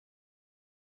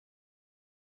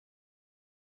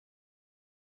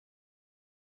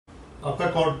आपका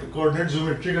coordinate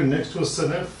geometry का next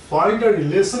question है, find a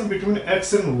relation between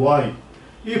x and Y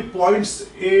if points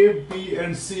A B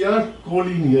and C R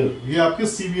collinear. ये आपके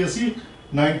CBSE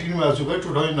 19 में आ चुका है,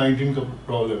 2019 का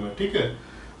प्रॉब्लम है। ठीक है,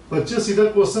 बच्चे सीधा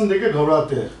क्वेश्चन देके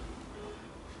घबराते हैं।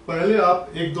 पहले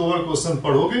आप एक दो बार क्वेश्चन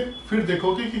पढ़ोगे, फिर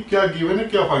देखोगे कि क्या गिवन है,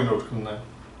 क्या फाइंड आउट करना है।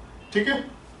 ठीक है,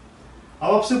 अब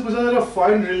आपसे पूछा जा रहा है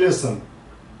find relation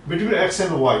between x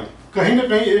and Y. कहीं ना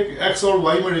कहीं एक एक्स और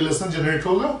वाई में रिलेशन जनरेट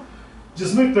होगा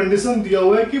जिसमें कंडीशन दिया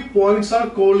हुआ है कि पॉइंट्स आर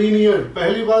कोलिनियर।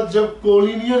 पहली बात, जब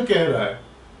कोलिनियर कह रहा है,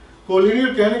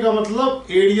 कोलिनियर कहने का मतलब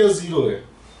एरिया जीरो है।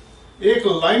 एक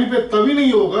लाइन पे तभी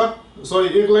नहीं होगा, सॉरी,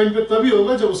 एक लाइन पे तभी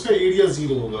होगा जब उसका एरिया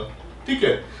जीरो होगा। ठीक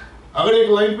है, अगर एक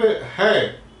लाइन पे है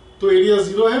तो एरिया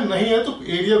जीरो है, नहीं है तो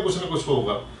एरिया कुछ ना कुछ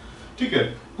होगा। ठीक है,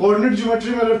 कोऑर्डिनेट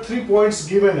ज्योमेट्री में अगर 3 पॉइंट्स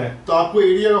गिवन है तो आपको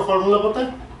एरिया का फॉर्मूला पता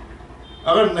है?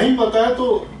 अगर नहीं पता है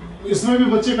तो इसमें भी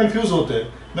बच्चे कंफ्यूज होते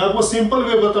हैं। मैं आपको सिंपल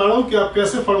वे बता रहा हूं कि आप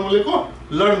कैसे फॉर्मूले को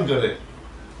लर्न करें।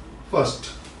 First,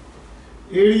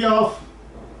 area of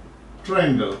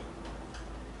triangle.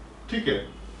 ठीक है,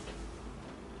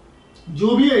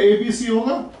 जो भी है एबीसी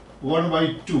होगा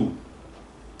 1/2।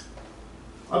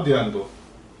 अब ध्यान दो,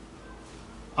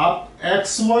 आप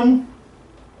x1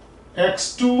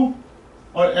 x2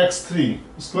 और x3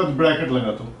 उसके बाद ब्रैकेट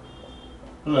लगा दो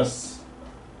प्लस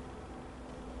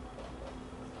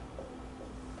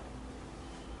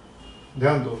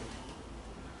ध्यान दो,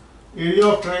 एरिया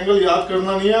ऑफ ट्रायंगल याद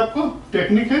करना नहीं है आपको,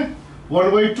 टेक्निक है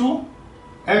 1/2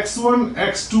 x1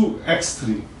 x2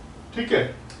 x3। ठीक है,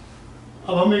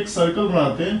 अब हम एक सर्कल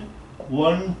बनाते हैं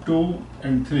 1 2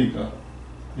 एंड 3 का,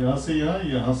 यहां से यहां,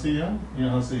 यहां से यहां,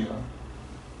 यहां से यहां।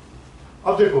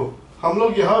 अब देखो हम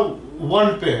लोग यहां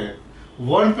 1 पे है,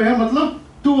 1 पे है मतलब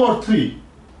 2 और 3,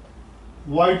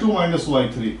 y2 माइनस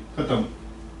y3 खत्म,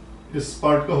 इस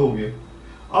पार्ट का हो गया।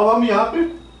 अब हम यहां पे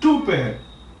 2 पे है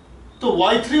तो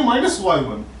y3 माइनस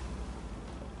y1,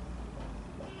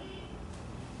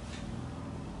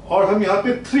 और हम यहां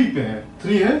पे 3 पे है,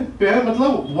 3 है पे है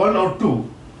मतलब 1 और 2,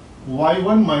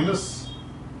 y1 माइनस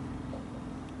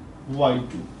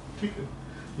y2। ठीक है,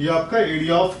 ये आपका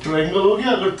एरिया ऑफ ट्रायंगल हो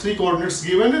गया। अगर 3 कोऑर्डिनेट्स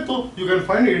गिवन है तो you can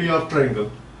find area of triangle.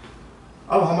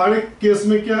 अब हमारे केस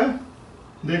में क्या है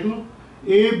देख लो,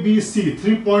 A B C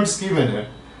 3 points given है।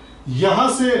 यहां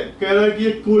से कह रहा है कि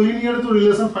ये कोलिनियर है तो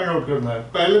रिलेशन फाइंड आउट करना है।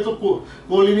 पहले तो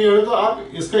कोलिनियर है तो आप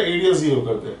इसका एरिया 0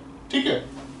 कर दें। ठीक है,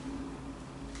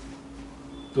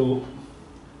 तो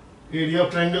एरिया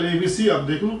ऑफ ट्रायंगल एबीसी आप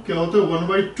देख लो क्या होता है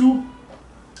 1/2।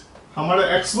 हमारा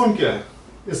x1 क्या है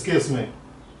इस केस में,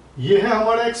 ये है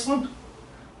हमारा x1,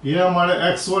 ये हमारा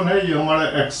x1 है, ये हमारा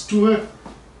x2 है,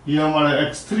 ये हमारा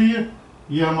x3 है,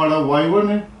 ये हमारा y1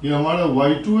 है, ये हमारा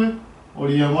y2 है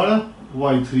और ये हमारा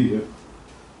y3 है।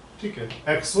 ठीक है,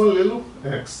 x1 ले लो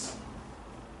x,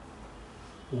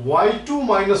 y2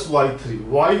 minus y3,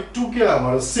 y2 क्या है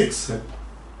हमारा 6 है,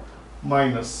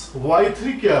 माइनस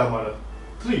y3 क्या है हमारा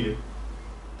 3 है,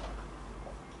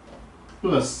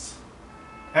 प्लस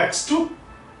x2,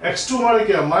 x2 हमारा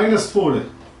क्या -4 है,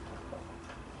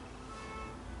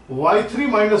 y3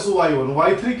 माइनस y1,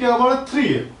 y3 क्या हमारा 3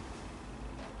 है।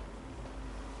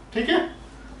 ठीक है,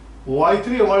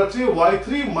 y3 हमारा 3,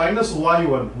 y3 माइनस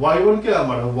y1, y1 क्या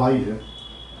हमारा y है,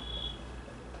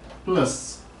 प्लस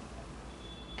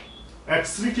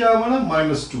x3 क्या हमारा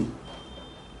 -2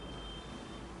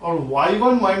 और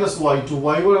y1 माइनस y2,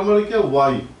 y1 हमारा क्या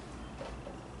y,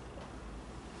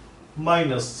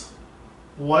 माइनस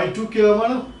y2 क्या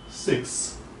हमारा 6,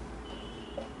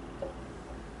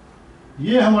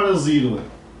 ये हमारा 0 है।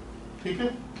 ठीक है,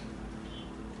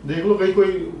 देख लो कहीं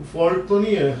कोई फॉल्ट तो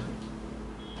नहीं है,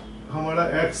 हमारा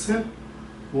x है,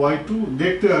 y2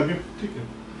 देखते आगे। ठीक है,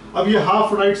 अब ये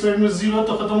हाफ राइट साइड में 0 है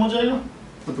तो खत्म हो जाएगा,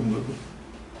 खत्म कर दो,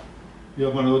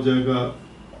 ये हमारा हो जाएगा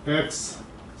x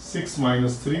 6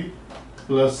 minus 3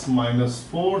 plus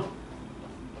 -4,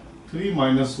 3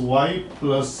 minus y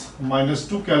plus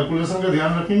 -2, calculation का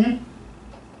ध्यान रखेंगे,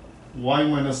 y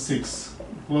माइनस 6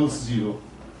 इक्वल्स 0।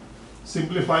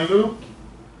 सिंप्लीफाई करो,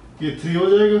 ये 3 हो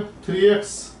जाएगा, 3x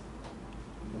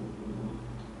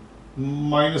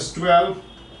 -12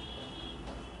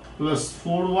 प्लस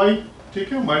 4y।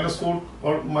 ठीक है, -4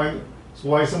 और माइनस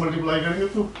y से मल्टीप्लाई करेंगे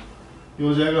तो ये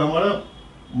हो जाएगा हमारा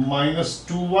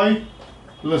 -2y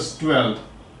प्लस 12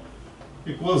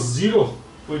 इक्वल्स 0।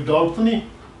 कोई डाउट तो नहीं?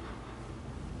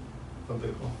 अब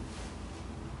देखो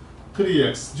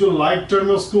 3x जो लाइट टर्म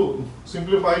है उसको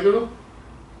सिंप्लीफाई करो,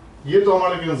 ये तो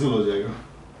हमारा कैंसिल हो जाएगा।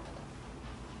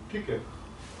 ठीक है,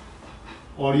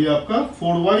 और ये आपका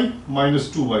 4y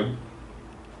माइनस 2y,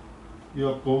 ये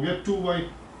आपको हो गया 2y।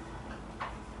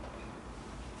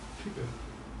 ठीक है,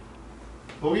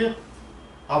 हो गया।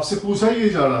 आपसे पूछा ही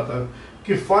जा रहा था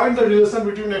कि find the relation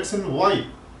between x and Y,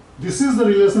 this is the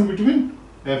relation between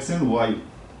x and Y,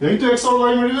 यही तो एक्स और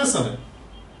वाई में रिलेशन है।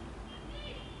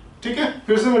 ठीक है,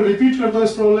 फिर से मैं रिपीट करता हूं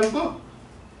इस प्रॉब्लम को।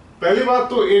 पहली बात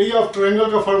तो एरिया ऑफ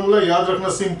ट्रायंगल का फॉर्मूला याद रखना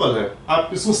सिंपल है, आप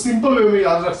इसको सिंपल वे में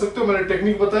याद रख सकते हो, मैंने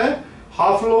टेक्निक बताया।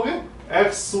 हाफ लोगे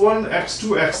x1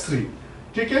 x2 x3,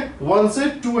 ठीक है, 1 से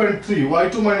 2 and 3,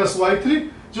 y2 minus y3,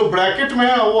 जो ब्रैकेट में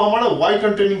है वो हमारा y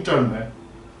कंटेनिंग टर्म है,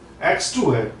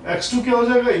 x2 है, x2 क्या हो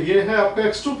जाएगा, ये है आपका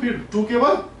x2, फिर 2 के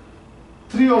बाद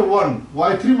 3 और 1,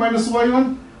 y3 minus y1,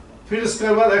 फिर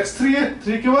इसके बाद x3 है,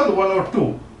 3 के बाद 1 और 2,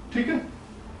 ठीक है।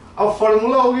 अब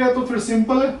फॉर्मूला हो गया तो फिर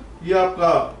सिंपल है, ये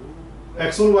आपका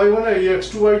x1 y1 है, ये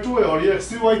x2 y2 है और ये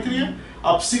x3 y3 है।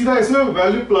 अब सीधा इसमें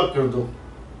वैल्यू प्लग कर दो,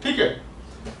 ठीक है।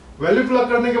 वैल्यू प्लग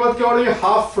करने के बाद क्या हो रहा है,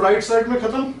 हाफ राइट साइड में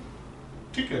खत्म,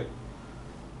 ठीक है।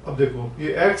 अब देखो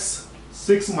ये x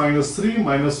 6 minus 3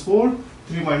 minus 4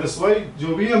 3 minus y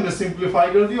जो भी हमने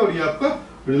सिंप्लीफाई कर दिया और ये आपका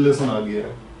रिलेशन आ गया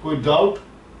है। कोई डाउट?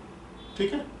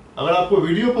 ठीक है, अगर आपको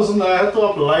वीडियो पसंद आया है तो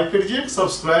आप लाइक कीजिए,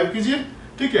 सब्सक्राइब कीजिए,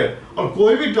 ठीक है। और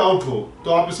कोई भी डाउट हो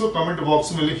तो आप इसको कमेंट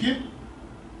बॉक्स में लिखिए।